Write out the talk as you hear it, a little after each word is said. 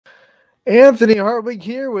Anthony Hartwig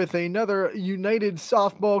here with another United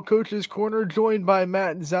Softball Coaches Corner, joined by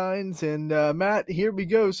Matt Zines. And Matt, here we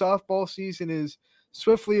go. Softball season is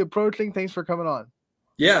swiftly approaching. Thanks for coming on.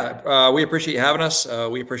 Yeah, we appreciate you having us.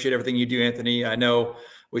 We appreciate everything you do, Anthony. I know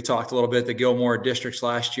we talked a little bit at the Gilmore districts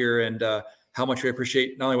last year and how much we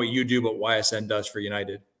appreciate not only what you do, but what YSN does for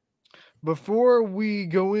United. Before we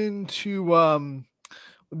go into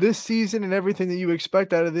this season and everything that you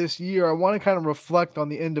expect out of this year, I want to kind of reflect on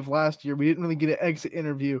the end of last year. We didn't really get an exit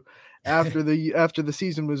interview after the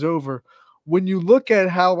season was over. When you look at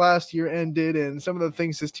how last year ended and some of the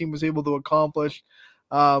things this team was able to accomplish,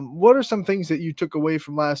 what are some things that you took away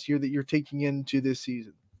from last year that you're taking into this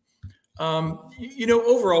season?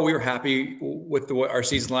 Overall, we were happy with our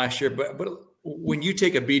season last year, but when you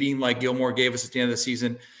take a beating like Gilmore gave us at the end of the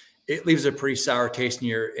season, it leaves a pretty sour taste in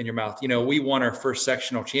your mouth. We won our first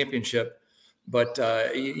sectional championship, but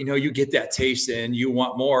you get that taste and you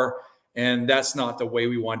want more, and that's not the way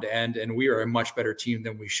we wanted to end. And we are a much better team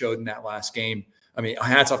than we showed in that last game. I mean,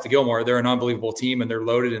 hats off to Gilmore. They're an unbelievable team, and they're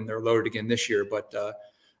loaded again this year. But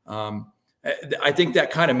I think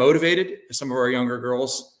that kind of motivated some of our younger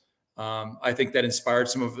girls. I think that inspired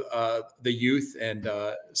some of the youth and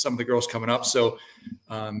some of the girls coming up. So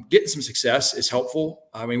getting some success is helpful.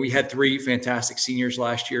 I mean, we had three fantastic seniors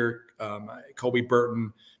last year, Colby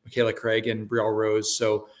Burton, Michaela Craig, and Brielle Rose.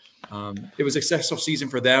 So it was a successful season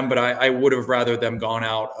for them, but I would have rather them gone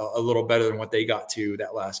out a little better than what they got to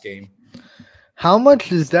that last game. How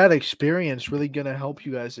much is that experience really going to help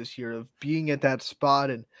you guys this year of being at that spot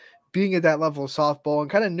and being at that level of softball and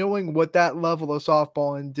kind of knowing what that level of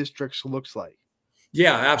softball in districts looks like?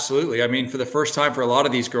 Yeah, absolutely. I mean, for the first time for a lot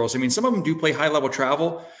of these girls, I mean, some of them do play high level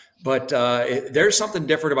travel, but there's something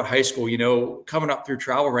different about high school. Coming up through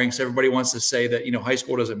travel ranks, everybody wants to say that, high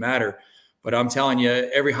school doesn't matter. But I'm telling you,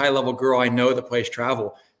 every high level girl I know that plays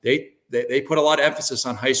travel, they put a lot of emphasis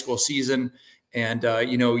on high school season. And,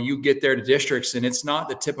 you get there to districts and it's not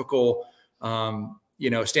the typical,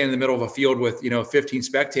 stand in the middle of a field with, 15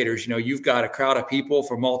 spectators. You've got a crowd of people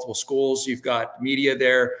from multiple schools. You've got media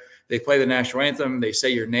there. They play the national anthem. They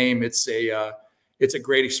say your name. It's a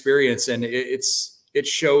great experience, and it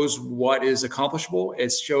shows what is accomplishable.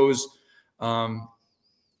 It shows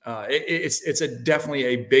it's definitely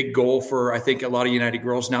a big goal for, I think, a lot of United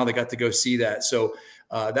girls. Now they got to go see that. So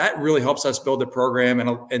that really helps us build the program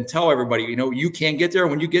and tell everybody, you can get there.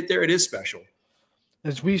 When you get there, it is special.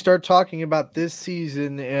 As we start talking about this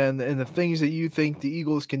season and the things that you think the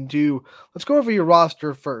Eagles can do, let's go over your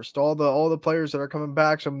roster first. All the players that are coming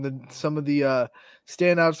back, some of the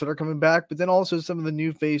standouts that are coming back, but then also some of the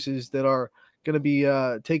new faces that are going to be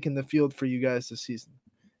taking the field for you guys this season.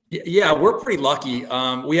 Yeah, we're pretty lucky.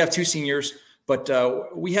 We have two seniors, but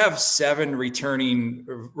we have 7 returning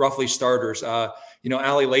roughly starters.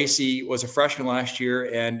 Allie Lacey was a freshman last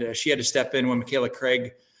year, and she had to step in when Michaela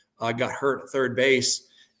Craig got hurt at third base,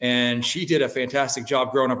 and she did a fantastic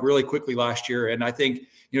job growing up really quickly last year. And I think,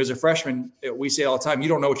 as a freshman, we say all the time, you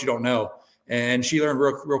don't know what you don't know. And she learned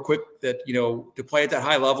real quick that, to play at that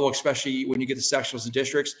high level, especially when you get to sectionals and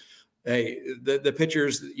districts, the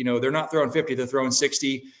pitchers, they're not throwing 50, they're throwing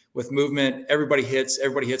 60 with movement. Everybody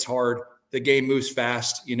hits hard. The game moves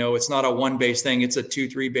fast. It's not a 1 base thing. It's a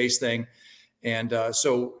 2-3 base thing. And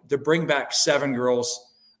so to bring back 7 girls,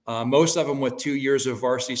 most of them with 2 years of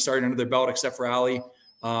varsity starting under their belt, except for Allie.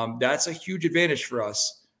 That's a huge advantage for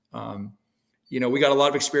us. We got a lot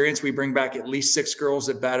of experience. We bring back at least 6 girls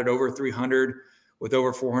that batted over 300 with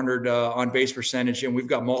over 400 on base percentage. And we've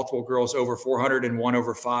got multiple girls over 400 and 1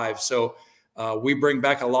 over 5. So we bring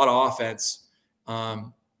back a lot of offense.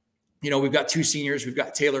 We've got 2 seniors. We've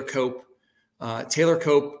got Taylor Cope. Taylor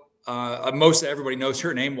Cope, most everybody knows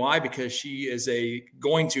her name. Why? Because she is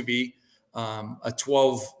going to be a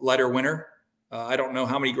 12-letter winner. I don't know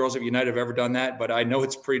how many girls at United have ever done that, but I know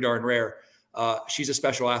it's pretty darn rare. She's a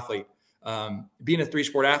special athlete. Being a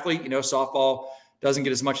 3-sport athlete, softball doesn't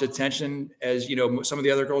get as much attention as, some of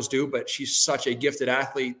the other girls do, but she's such a gifted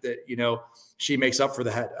athlete that, she makes up for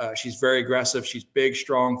that. She's very aggressive. She's big,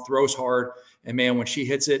 strong, throws hard. And man, when she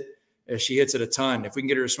hits it a ton. If we can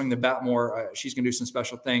get her to swing the bat more, she's going to do some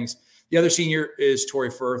special things. The other senior is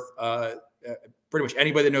Tori Firth. Pretty much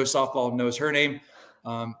anybody that knows softball knows her name.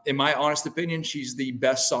 In my honest opinion, she's the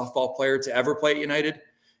best softball player to ever play at United.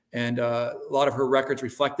 And a lot of her records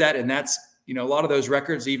reflect that. And that's, a lot of those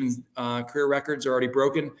records, even career records, are already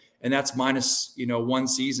broken. And that's minus, 1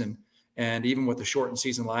 season. And even with the shortened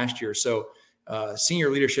season last year. So senior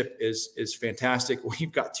leadership is fantastic.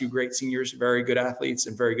 We've got 2 great seniors, very good athletes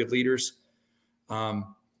and very good leaders. On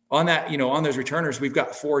that, on those returners, we've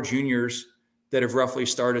got 4 juniors that have roughly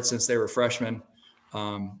started since they were freshmen.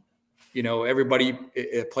 everybody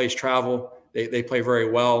plays travel. They play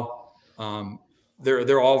very well.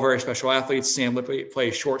 They're all very special athletes. Sam Lippy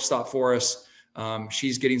plays shortstop for us.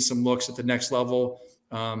 She's getting some looks at the next level.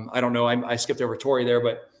 I don't know. I skipped over Tori there,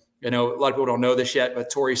 but a lot of people don't know this yet,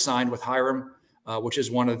 but Tori signed with Hiram, which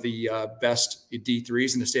is one of the best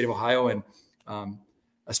D3s in the state of Ohio. And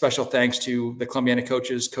a special thanks to the Columbiana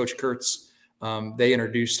coaches, Coach Kurtz. They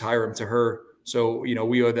introduced Hiram to her. So,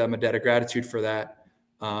 we owe them a debt of gratitude for that.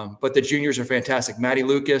 But the juniors are fantastic. Maddie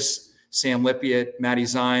Lucas, Sam Lippiott, Maddie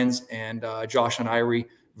Zines, and Josh and Irie,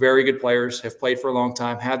 very good players, have played for a long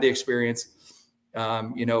time, have the experience.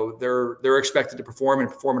 They're expected to perform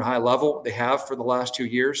at a high level. They have for the last 2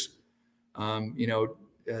 years.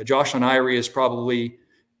 Josh and Irie is probably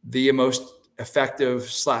the most effective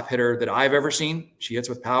slap hitter that I've ever seen. She hits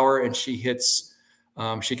with power, and she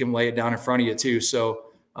can lay it down in front of you too. So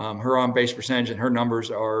her on base percentage and her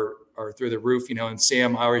numbers are through the roof, and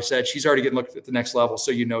Sam, I already said, she's already getting looked at the next level.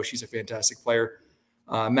 So, she's a fantastic player.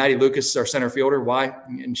 Maddie Lucas is our center fielder. Why?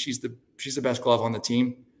 And she's the best glove on the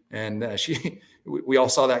team. And we all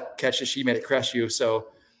saw that catch that she made at Crestview. So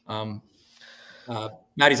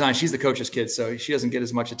Maddie Zine, she's the coach's kid, so she doesn't get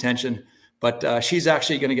as much attention. But she's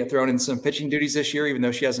actually going to get thrown in some pitching duties this year, even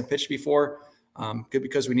though she hasn't pitched before. Good,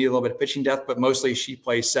 because we need a little bit of pitching depth, but mostly she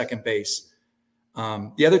plays second base.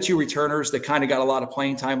 The other two returners that kind of got a lot of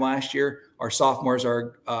playing time last year, our sophomores,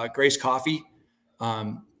 are Grace Coffey.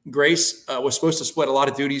 Grace was supposed to split a lot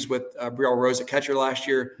of duties with Brielle Rose at catcher last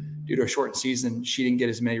year. Due to a shortened season, she didn't get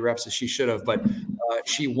as many reps as she should have. But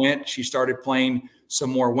she started playing some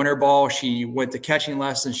more winter ball. She went to catching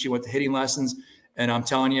lessons. She went to hitting lessons. And I'm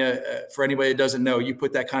telling you, for anybody that doesn't know, you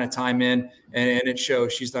put that kind of time in, and it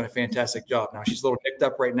shows. She's done a fantastic job. Now, she's a little nicked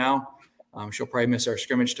up right now. She'll probably miss our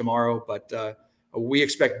scrimmage tomorrow, but we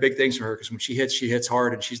expect big things from her, because when she hits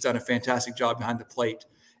hard, and she's done a fantastic job behind the plate.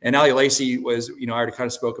 And Allie Lacey was, I already kind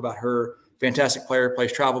of spoke about her. Fantastic player,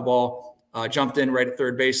 plays travel ball, jumped in right at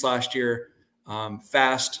third base last year.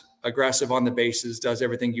 Fast, aggressive on the bases, does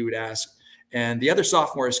everything you would ask. And the other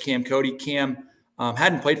sophomore is Cam Cody. Cam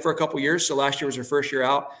hadn't played for a couple years, so last year was her first year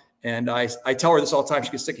out. And I tell her this all the time.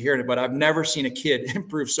 She gets sick of hearing it, but I've never seen a kid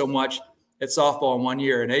improve so much at softball in 1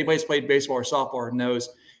 year. And anybody's played baseball or softball knows,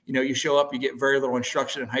 you show up, you get very little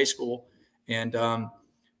instruction in high school. And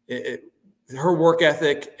her work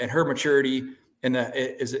ethic and her maturity and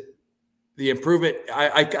the improvement,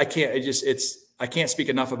 I can't speak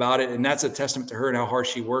enough about it. And that's a testament to her and how hard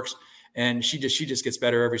she works. And she just gets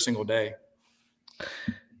better every single day.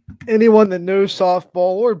 Anyone that knows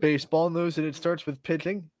softball or baseball knows that it starts with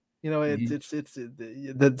pitching. It's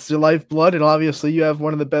that's your lifeblood, and obviously you have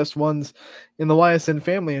one of the best ones in the YSN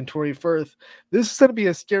family in Tori Firth. This is going to be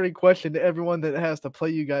a scary question to everyone that has to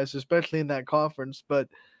play you guys, especially in that conference. But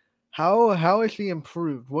how has she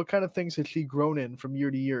improved? What kind of things has she grown in from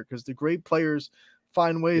year to year? Because the great players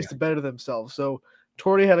find ways to better themselves. So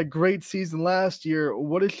Tori had a great season last year.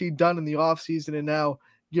 What has she done in the offseason and now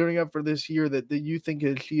gearing up for this year that you think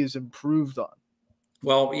she has improved on?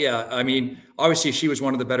 Well, yeah. I mean, obviously she was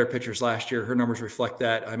one of the better pitchers last year. Her numbers reflect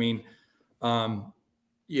that. I mean, what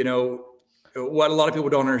a lot of people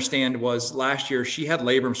don't understand was last year she had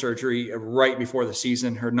labrum surgery right before the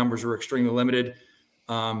season. Her numbers were extremely limited.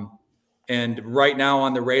 And right now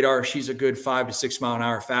on the radar, she's a good 5 to 6 mile an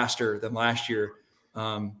hour faster than last year.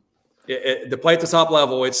 The play at the top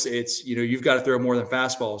level, it's you've got to throw more than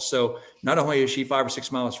fastballs. So not only is she 5 or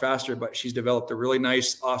 6 miles faster, but she's developed a really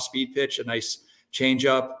nice off-speed pitch, a nice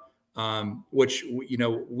changeup, which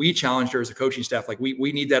we challenged her as a coaching staff. Like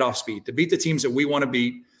we need that off-speed to beat the teams that we want to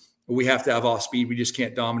beat. We have to have off-speed. We just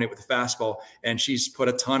can't dominate with the fastball. And she's put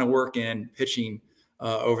a ton of work in pitching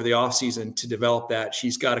over the offseason to develop that.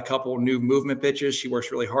 She's got a couple new movement pitches she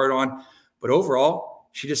works really hard on, but overall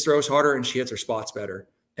she just throws harder and she hits her spots better.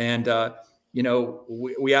 And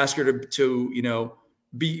we ask her to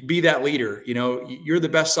be that leader. You're the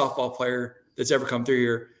best softball player that's ever come through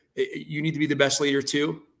here. You need to be the best leader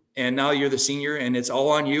too. And now you're the senior, and it's all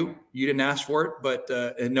on you. You didn't ask for it, but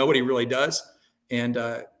and nobody really does. And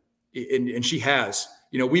she has.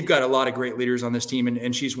 We've got a lot of great leaders on this team,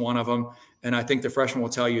 and she's one of them. And I think the freshmen will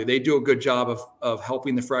tell you they do a good job of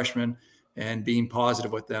helping the freshmen and being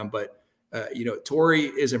positive with them. But Tori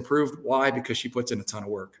is improved. Why? Because she puts in a ton of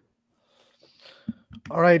work.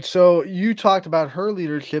 All right. So you talked about her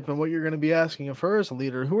leadership and what you're going to be asking of her as a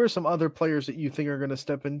leader. Who are some other players that you think are going to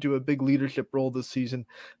step into a big leadership role this season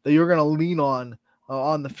that you're going to lean on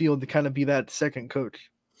the field to kind of be that second coach?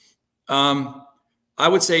 I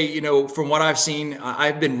would say, from what I've seen,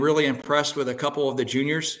 I've been really impressed with a couple of the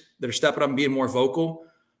juniors that are stepping up and being more vocal.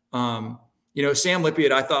 Sam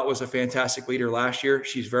Lippiott, I thought was a fantastic leader last year.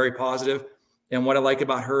 She's very positive. And what I like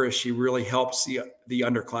about her is she really helps the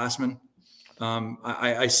underclassmen.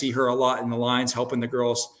 I see her a lot in the lines, helping the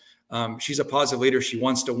girls. She's a positive leader. She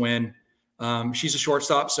wants to win. She's a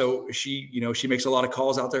shortstop, so she makes a lot of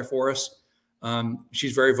calls out there for us.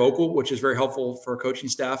 She's very vocal, which is very helpful for our coaching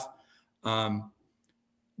staff.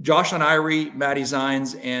 Josh and Irie, Maddie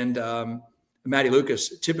Zines, and Maddie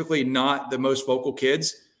Lucas, typically not the most vocal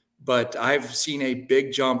kids, but I've seen a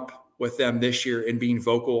big jump with them this year in being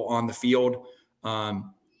vocal on the field.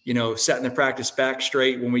 Setting the practice back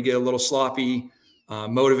straight when we get a little sloppy,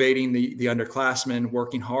 motivating the underclassmen,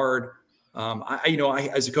 working hard.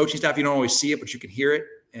 As a coaching staff, you don't always see it, but you can hear it.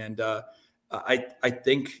 And I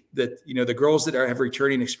think that, the girls that have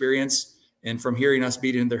returning experience, and from hearing us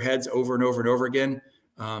beat it in their heads over and over and over again,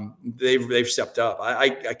 they've stepped up.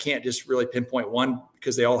 I can't just really pinpoint one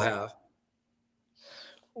because they all have.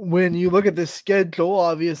 When you look at the schedule,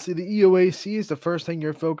 obviously the EOAC is the first thing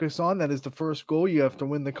you're focused on. That is the first goal. You have to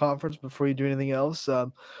win the conference before you do anything else.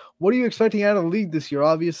 What are you expecting out of the league this year?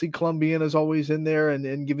 Obviously, Columbiana is always in there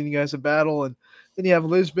and giving you guys a battle. And then you have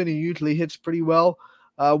Lisbon, who usually hits pretty well.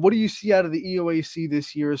 What do you see out of the EOAC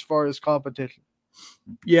this year as far as competition?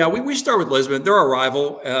 Yeah, we start with Lisbon. They're our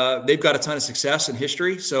rival. They've got a ton of success in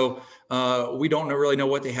history. So we don't really know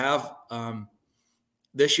what they have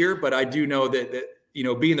this year. But I do know that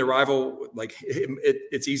being the rival, like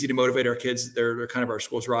it's easy to motivate our kids. They're kind of our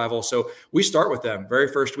school's rival. So we start with them. Very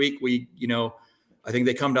first week, I think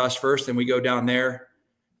they come to us first and we go down there.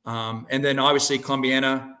 And then obviously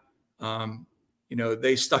Columbiana,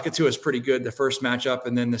 they stuck it to us pretty good the first matchup.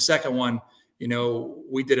 And then the second one,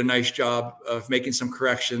 we did a nice job of making some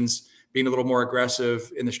corrections, being a little more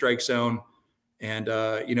aggressive in the strike zone and,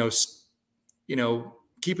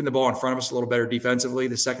 keeping the ball in front of us a little better defensively.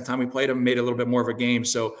 The second time we played them, made it a little bit more of a game.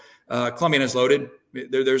 So Columbiana's loaded.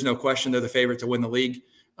 There's no question they're the favorite to win the league.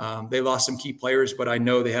 They lost some key players, but I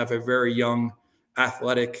know they have a very young,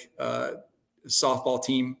 athletic softball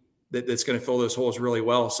team that's going to fill those holes really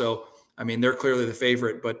well. So, I mean, they're clearly the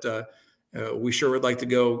favorite, but we sure would like to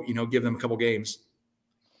go, give them a couple games.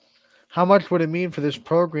 How much would it mean for this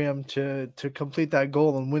program to complete that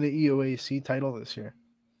goal and win the EOAC title this year?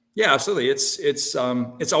 Yeah, absolutely. It's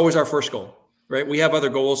always our first goal, right? We have other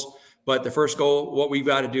goals, but the first goal, what we've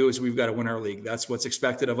got to do is we've got to win our league. That's what's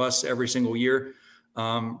expected of us every single year,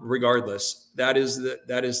 regardless. I think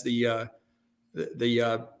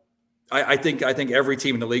every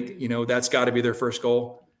team in the league, that's got to be their first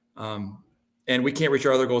goal. And we can't reach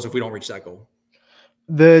our other goals if we don't reach that goal.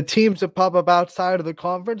 The teams that pop up outside of the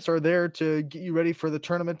conference are there to get you ready for the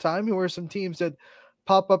tournament time. Who are some teams that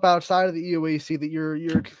pop up outside of the EOAC that you're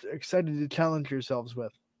excited to challenge yourselves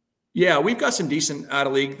with? Yeah, we've got some decent out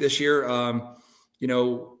of league this year.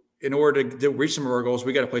 In order to reach some of our goals,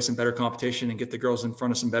 we got to play some better competition and get the girls in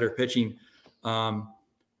front of some better pitching.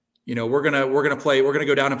 We're gonna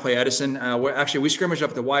go down and play Edison. We scrimmaged up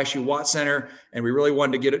at the YSU Watt Center, and we really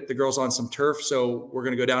wanted to get the girls on some turf. So we're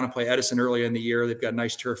gonna go down and play Edison early in the year. They've got a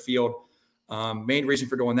nice turf field. Main reason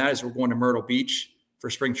for doing that is we're going to Myrtle Beach for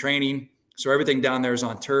spring training. So everything down there is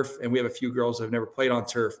on turf, and we have a few girls that have never played on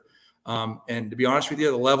turf. And to be honest with you,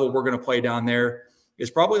 the level we're going to play down there is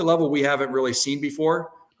probably a level we haven't really seen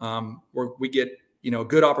before. Where we get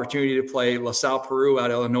good opportunity to play LaSalle Peru out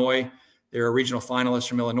of Illinois. They're a regional finalist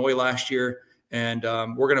from Illinois last year, and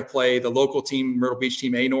we're going to play the local team, Myrtle Beach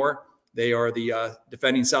team A-Nor. They are the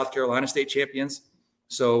defending South Carolina state champions.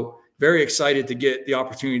 So very excited to get the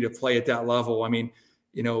opportunity to play at that level. I mean,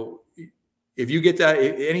 if you get that,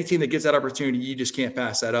 any team that gets that opportunity, you just can't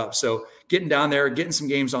pass that up. So getting down there, getting some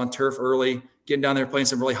games on turf early, getting down there, playing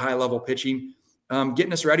some really high level pitching,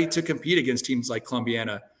 getting us ready to compete against teams like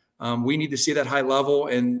Columbiana. We need to see that high level,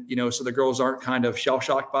 and so the girls aren't kind of shell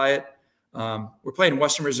shocked by it. We're playing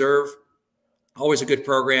Western Reserve, always a good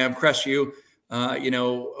program. Crestview,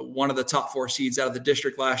 one of the top 4 seeds out of the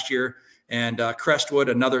district last year, and Crestwood,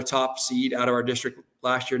 another top seed out of our district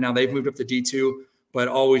last year. Now they've moved up to D2. But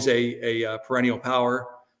always a perennial power.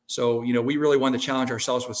 So, we really want to challenge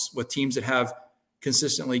ourselves with teams that have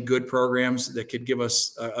consistently good programs that could give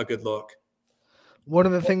us a good look. One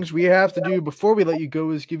of the things we have to do before we let you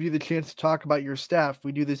go is give you the chance to talk about your staff.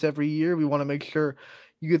 We do this every year. We want to make sure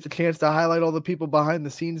you get the chance to highlight all the people behind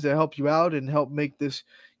the scenes that help you out and help make this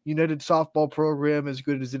United softball program as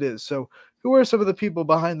good as it is. So who are some of the people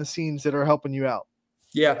behind the scenes that are helping you out?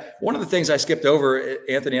 Yeah. One of the things I skipped over,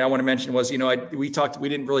 Anthony, I want to mention was, we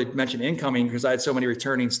didn't really mention incoming because I had so many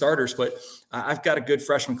returning starters, but I've got a good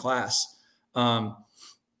freshman class.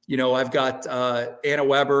 I've got Anna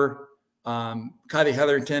Weber, Kylie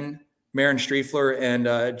Hetherington, Maren Striefler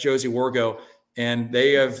and Josie Wargo, and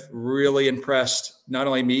they have really impressed not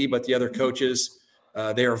only me but the other coaches.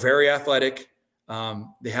 They are very athletic.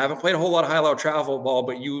 They haven't played a whole lot of high-level travel ball,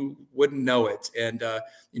 but you wouldn't know it. And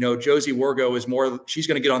Josie Wargo is more. She's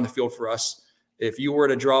going to get on the field for us. If you were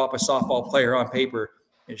to draw up a softball player on paper,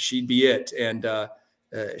 she'd be it. And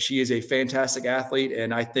she is a fantastic athlete,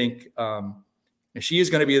 and I think she is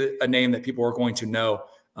going to be a name that people are going to know.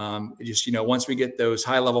 Once we get those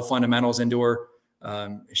high-level fundamentals into her,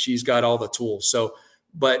 she's got all the tools. So,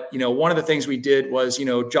 but one of the things we did was,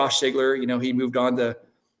 Josh Sigler, he moved on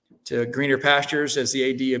to greener pastures as the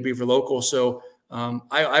AD of Beaver Local. So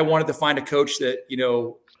I wanted to find a coach that,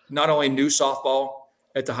 not only knew softball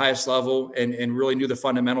at the highest level and really knew the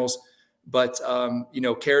fundamentals, but,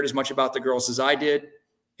 cared as much about the girls as I did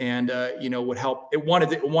and, would help. It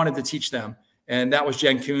wanted to teach them. And that was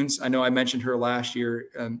Jen Coons. I know I mentioned her last year.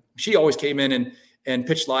 She always came in and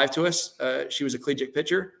pitched live to us. She was a collegiate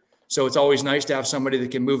pitcher. So it's always nice to have somebody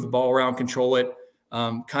that can move the ball around, control it,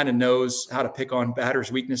 kind of knows how to pick on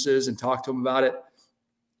batters' weaknesses and talk to them about it.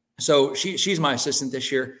 So she's my assistant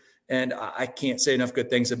this year, and I can't say enough good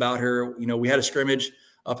things about her. We had a scrimmage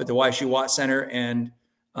up at the YSU Watt Center, and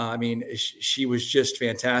she was just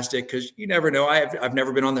fantastic because you never know. I've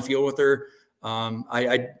never been on the field with her.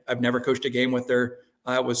 I've never coached a game with her.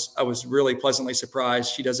 I was really pleasantly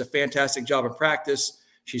surprised. She does a fantastic job in practice.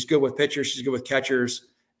 She's good with pitchers. She's good with catchers.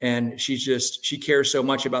 And she cares so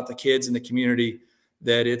much about the kids and the community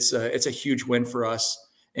that it's a huge win for us.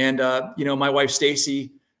 And, my wife,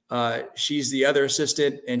 Stacy, she's the other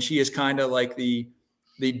assistant, and she is kind of like the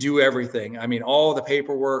do everything. I mean, all the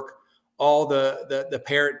paperwork, all the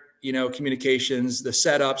parent, communications, the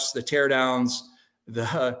setups, the teardowns,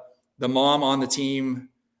 the mom on the team,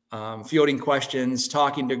 fielding questions,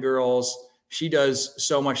 talking to girls. She does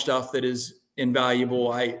so much stuff that is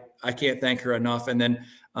invaluable. I can't thank her enough. And then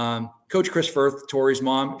Coach Chris Firth, Tori's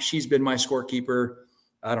mom, she's been my scorekeeper,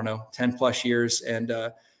 10 plus years. And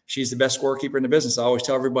she's the best scorekeeper in the business. I always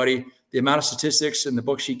tell everybody the amount of statistics in the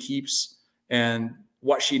book she keeps and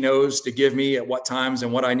what she knows to give me at what times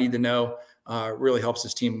and what I need to know really helps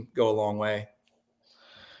this team go a long way.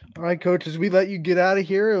 All right, Coach, as we let you get out of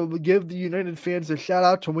here, we'll give the United fans a shout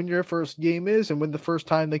out to when your first game is and when the first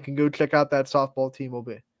time they can go check out that softball team will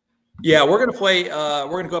be. Yeah, we're going to play. We're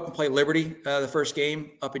going to go up and play Liberty, the first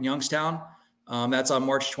game up in Youngstown. That's on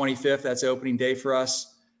March 25th. That's opening day for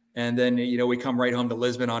us. And then, we come right home to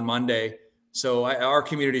Lisbon on Monday. So our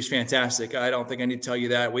community is fantastic. I don't think I need to tell you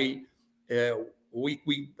that. We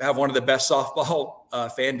have one of the best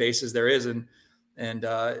softball fan bases there is. And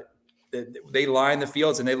they line the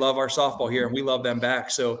fields and they love our softball here and we love them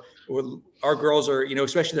back. So our girls are,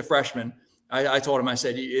 especially the freshmen, I told him, I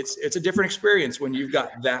said, it's a different experience when you've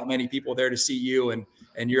got that many people there to see you and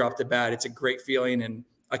you're up to bat. It's a great feeling. And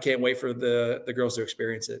I can't wait for the girls to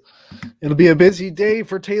experience it. It'll be a busy day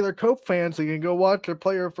for Taylor Cope fans. They can go watch her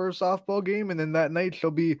play her first softball game. And then that night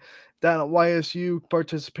she'll be down at YSU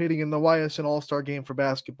participating in the YSN All-Star game for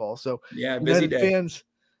basketball. So yeah, busy day. Fans,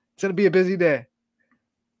 it's going to be a busy day.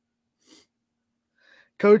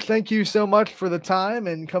 Coach, thank you so much for the time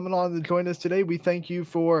and coming on to join us today. We thank you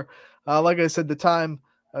for, like I said, the time.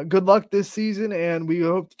 Good luck this season, and we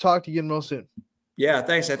hope to talk to you again real soon. Yeah,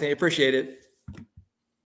 thanks, Anthony. Appreciate it.